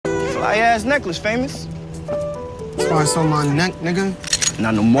Fly-ass necklace, famous. That's why it's on my neck, nigga.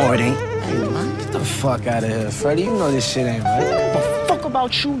 Not no more, it ain't. Hey, man. Get the fuck out of here, Freddie. You know this shit ain't right. But fuck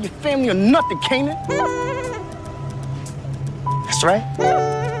about you, your family, or nothing, Kanan. That's right.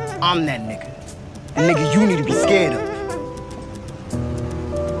 I'm that nigga. The nigga you need to be scared of.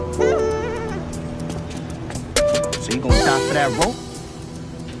 So you gonna die for that rope?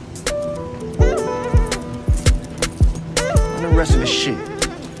 And the rest of the shit.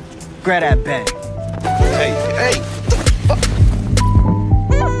 Grab that bag. Hey, what the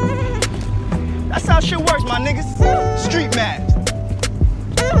fuck? That's how shit works, my niggas. Street math.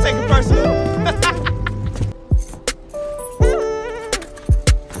 Don't take it personal.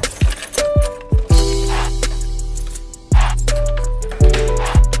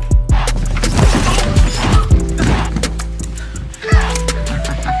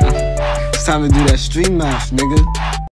 It's time to do that street math, nigga.